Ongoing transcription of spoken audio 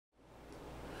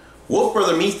Wolf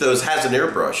Brother Mythos has an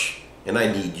airbrush, and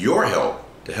I need your help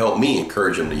to help me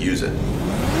encourage him to use it.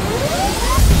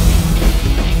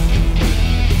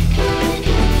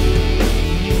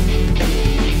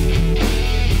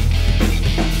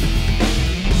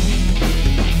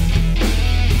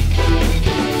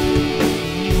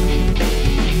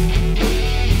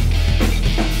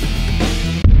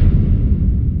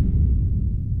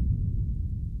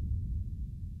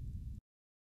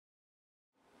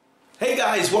 Hey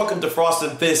guys, welcome to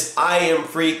Frosted Fist. I am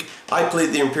Freak. I play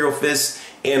the Imperial Fist,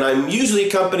 and I'm usually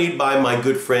accompanied by my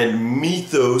good friend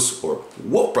Mythos, or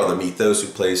Wolf Brother Mythos, who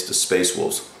plays the Space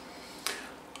Wolves.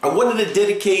 I wanted to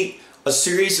dedicate a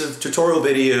series of tutorial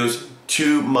videos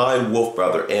to my Wolf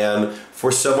Brother, and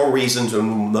for several reasons.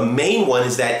 And the main one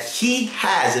is that he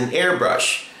has an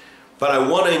airbrush, but I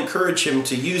want to encourage him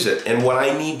to use it. And what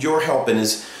I need your help in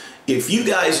is, if you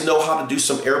guys know how to do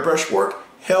some airbrush work,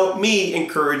 help me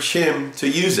encourage him to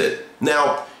use it.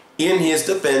 Now, in his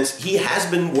defense, he has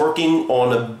been working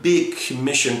on a big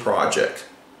commission project.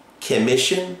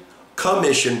 Commission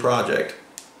project.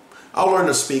 I'll learn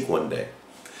to speak one day.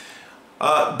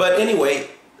 But anyway,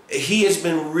 he has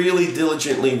been really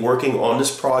diligently working on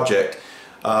this project,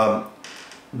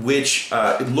 which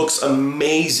looks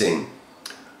amazing.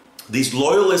 These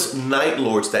Loyalist Night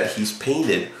Lords that he's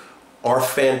painted are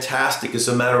fantastic. As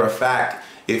a matter of fact,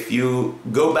 if you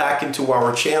go back into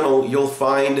our channel, you'll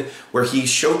find where he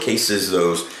showcases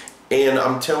those, and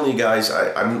I'm telling you guys,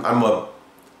 I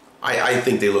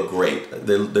think they look great.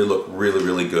 They look really,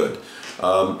 really good.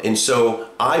 And so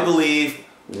I believe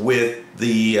with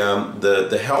the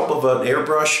help of an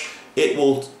airbrush, it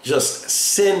will just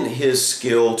send his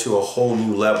skill to a whole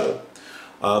new level.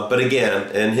 But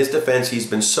again, in his defense, he's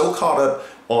been so caught up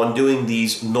on doing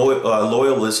these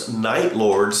Loyalist Night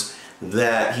Lords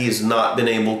that he has not been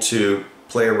able to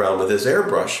play around with his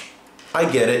airbrush. I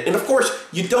get it. And of course,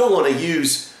 you don't want to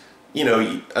use, you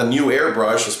know, a new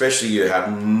airbrush, especially you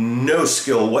have no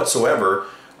skill whatsoever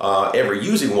ever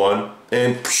using one,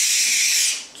 and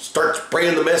start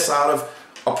spraying the mess out of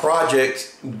a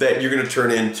project that you're going to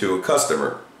turn into a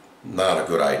customer. Not a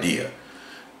good idea.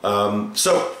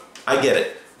 So I get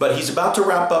it. But he's about to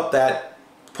wrap up that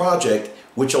project,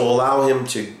 which will allow him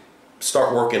to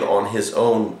start working on his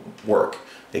own work.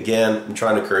 Again, I'm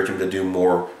trying to encourage him to do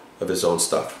more of his own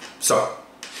stuff. So,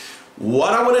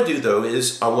 what I want to do though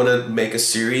is I want to make a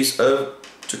series of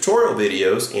tutorial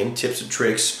videos and tips and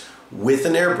tricks with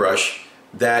an airbrush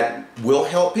that will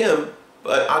help him,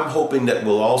 but I'm hoping that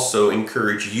will also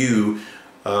encourage you,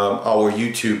 our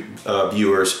YouTube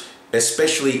viewers,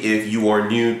 especially if you are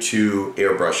new to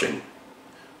airbrushing.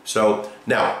 So,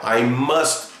 now, I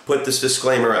must put this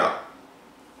disclaimer out.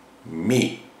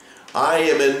 I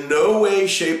am in no way,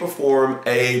 shape, or form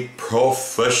a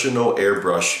professional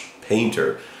airbrush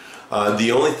painter.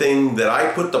 The only thing that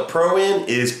I put the pro in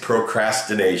is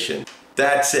procrastination.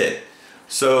 That's it.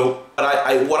 So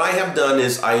what I have done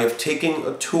is I have taken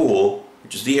a tool,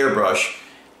 which is the airbrush,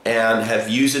 and have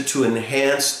used it to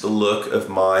enhance the look of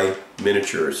my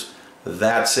miniatures.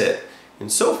 That's it.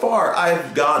 And so far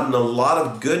I've gotten a lot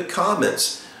of good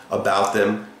comments about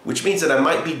them, which means that I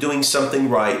might be doing something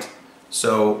right.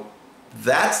 So if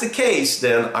that's the case,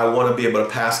 then I want to be able to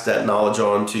pass that knowledge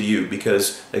on to you,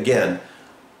 because again,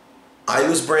 I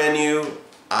was brand new.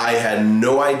 I had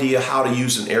no idea how to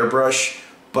use an airbrush,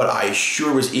 but I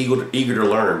sure was eager to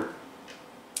learn.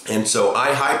 And so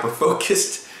I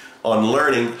hyper-focused on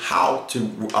learning how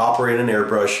to operate an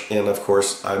airbrush, and of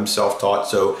course I'm self-taught,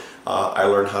 so I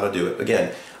learned how to do it.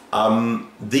 Again,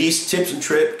 these tips and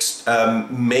tricks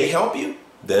may help you,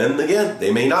 then again,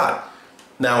 they may not.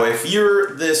 Now, if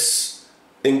you're this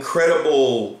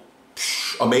incredible,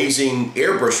 amazing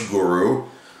airbrush guru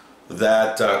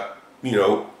that, you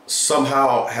know,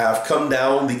 somehow have come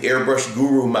down the airbrush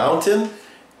guru mountain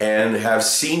and have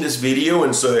seen this video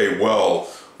and say, well,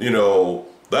 you know,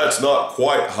 that's not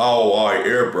quite how I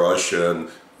airbrush, and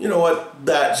you know what,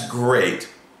 that's great.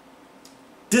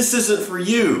 This isn't for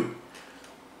you.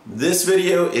 This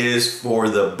video is for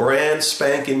the brand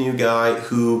spanking new guy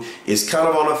who is kind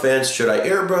of on a fence. Should I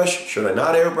airbrush? Should I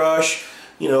not airbrush?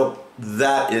 You know,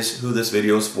 that is who this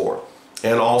video is for.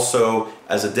 And also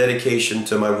as a dedication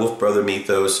to my Wolf Brother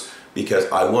Mythos, because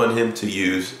I want him to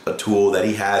use a tool that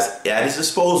he has at his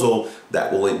disposal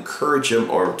that will encourage him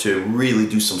or to really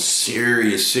do some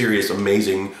serious,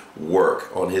 amazing work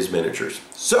on his miniatures.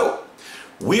 So,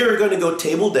 we are going to go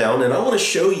table down, and I want to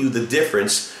show you the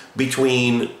difference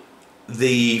between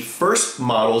the first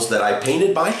models that I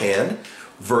painted by hand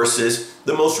versus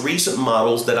the most recent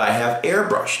models that I have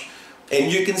airbrushed.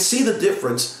 And you can see the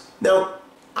difference. Now,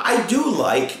 I do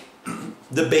like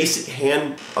the basic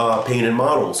hand painted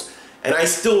models. And I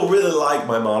still really like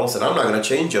my models, and I'm not going to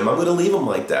change them. I'm going to leave them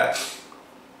like that.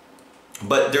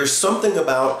 But there's something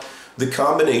about the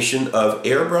combination of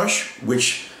airbrush,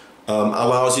 which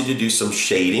allows you to do some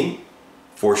shading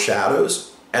for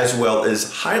shadows, as well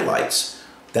as highlights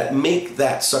that make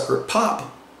that sucker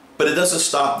pop. But it doesn't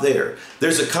stop there.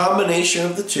 There's a combination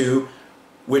of the two,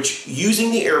 which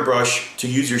using the airbrush to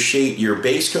use your shade, your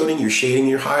base coating, your shading,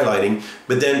 your highlighting,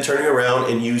 but then turning around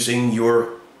and using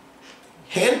your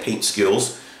hand paint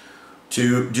skills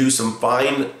to do some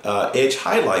fine edge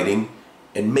highlighting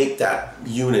and make that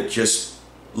unit just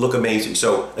look amazing.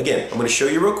 So again, I'm going to show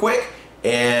you real quick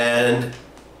and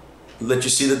let you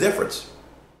see the difference.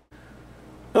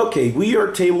 Okay, we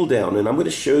are table down, and I'm going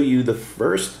to show you the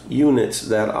first units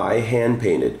that I hand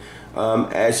painted.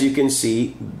 As you can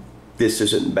see, this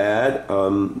isn't bad,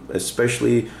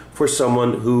 especially for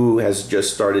someone who has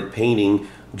just started painting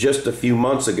just a few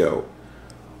months ago.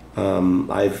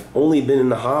 I've only been in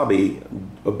the hobby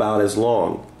about as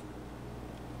long,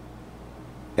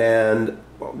 and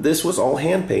this was all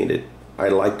hand painted. I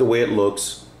like the way it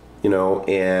looks, you know,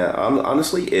 and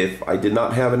honestly, if I did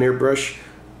not have an airbrush,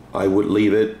 I would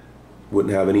leave it,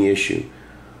 wouldn't have any issue.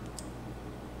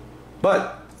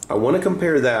 But I want to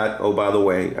compare that. Oh, by the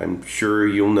way, I'm sure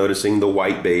you're noticing the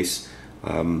white base.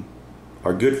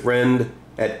 Our good friend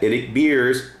at Idic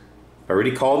Beers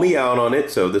already called me out on it,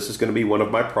 so this is going to be one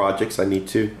of my projects. I need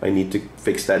to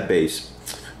fix that base.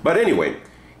 But anyway,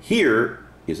 here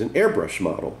is an airbrush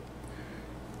model,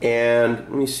 and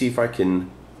let me see if I can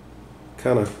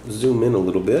kind of zoom in a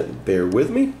little bit. Bear with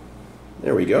me.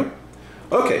 There we go.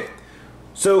 Okay,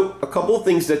 so a couple of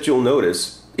things that you'll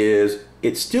notice is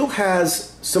it still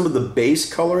has some of the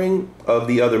base coloring of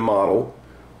the other model,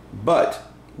 but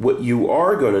what you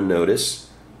are going to notice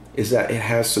is that it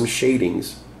has some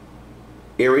shadings.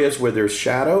 Areas where there's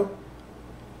shadow,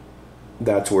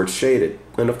 that's where it's shaded.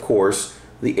 And of course,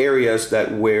 the areas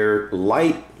that where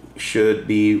light should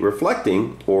be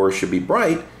reflecting or should be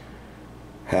bright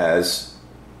has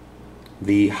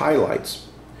the highlights.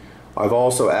 I've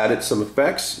also added some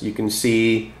effects. You can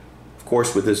see, of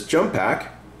course, with this jump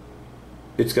pack,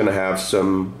 it's going to have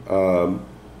some,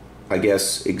 I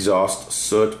guess, exhaust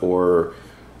soot or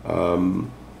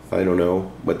I don't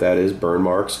know what that is, burn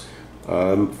marks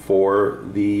for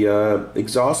the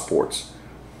exhaust ports.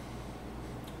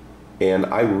 And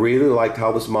I really liked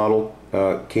how this model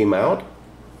came out.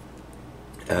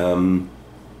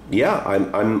 Yeah, I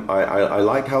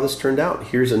like how this turned out.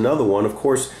 Here's another one. Of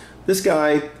course, this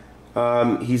guy,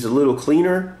 he's a little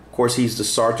cleaner. Of course, he's the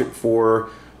sergeant for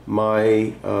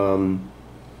my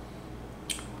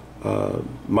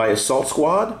my assault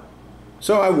squad.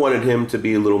 So I wanted him to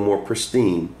be a little more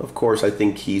pristine. Of course, I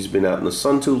think he's been out in the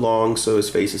sun too long, so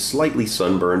his face is slightly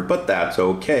sunburned, but that's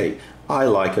okay. I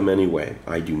like him anyway.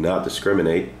 I do not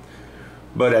discriminate.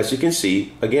 But as you can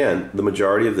see, again, the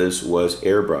majority of this was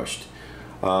airbrushed.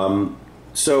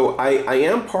 So I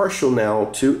am partial now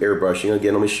to airbrushing.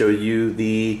 Again, let me show you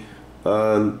the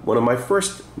one of my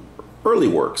first early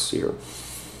works here.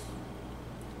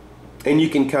 And you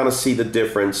can kind of see the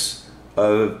difference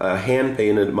of a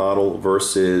hand-painted model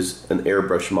versus an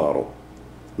airbrush model.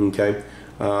 Okay,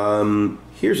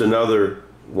 here's another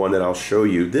one that I'll show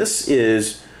you. This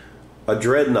is a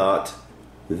dreadnought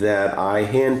that I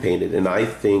hand-painted, and I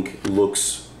think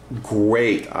looks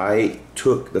great. I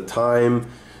took the time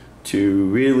to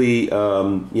really,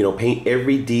 you know, paint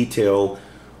every detail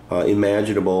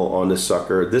imaginable on this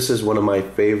sucker. This is one of my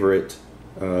favorite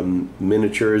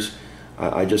miniatures.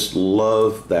 I just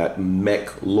love that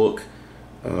mech look.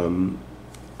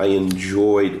 I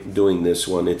enjoyed doing this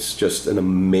one. It's just an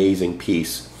amazing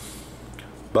piece.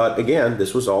 But again,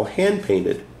 this was all hand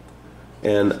painted,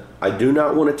 and I do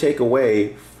not want to take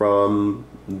away from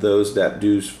those that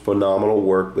do phenomenal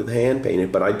work with hand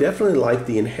painted, but I definitely like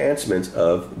the enhancements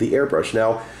of the airbrush.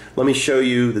 Now let me show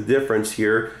you the difference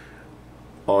here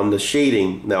on the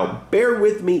shading. Now bear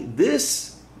with me,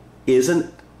 this is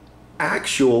an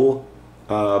actual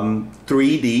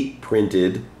 3D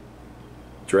printed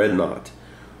dreadnought.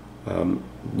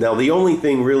 Now the only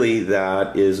thing really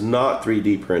that is not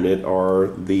 3D printed are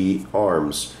the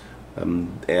arms,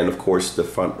 and of course the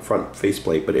front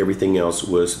faceplate, but everything else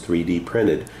was 3D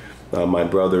printed. My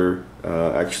brother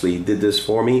actually did this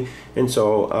for me, and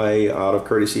so out of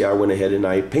courtesy, I went ahead and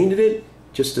I painted it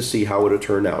just to see how it would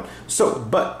turn out. So,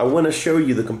 but I want to show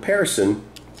you the comparison.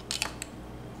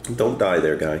 Don't die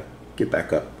there, guy. Get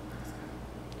back up.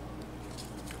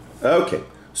 Okay,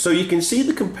 so you can see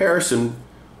the comparison.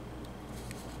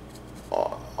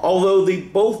 Although they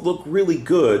both look really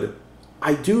good,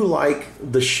 I do like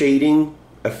the shading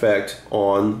effect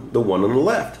on the one on the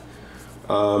left.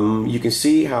 You can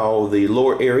see how the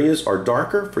lower areas are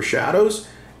darker for shadows,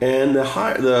 and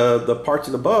the parts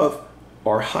above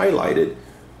are highlighted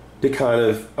to kind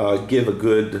of give a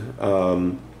good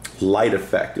light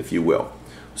effect, if you will.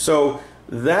 So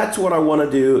that's what I want to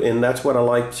do, and that's what I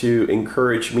like to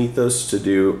encourage Mythos to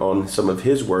do on some of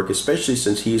his work, especially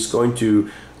since he's going to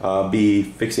be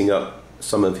fixing up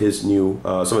some of his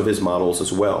models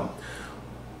as well.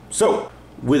 So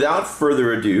without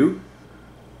further ado,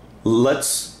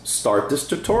 let's start this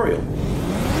tutorial.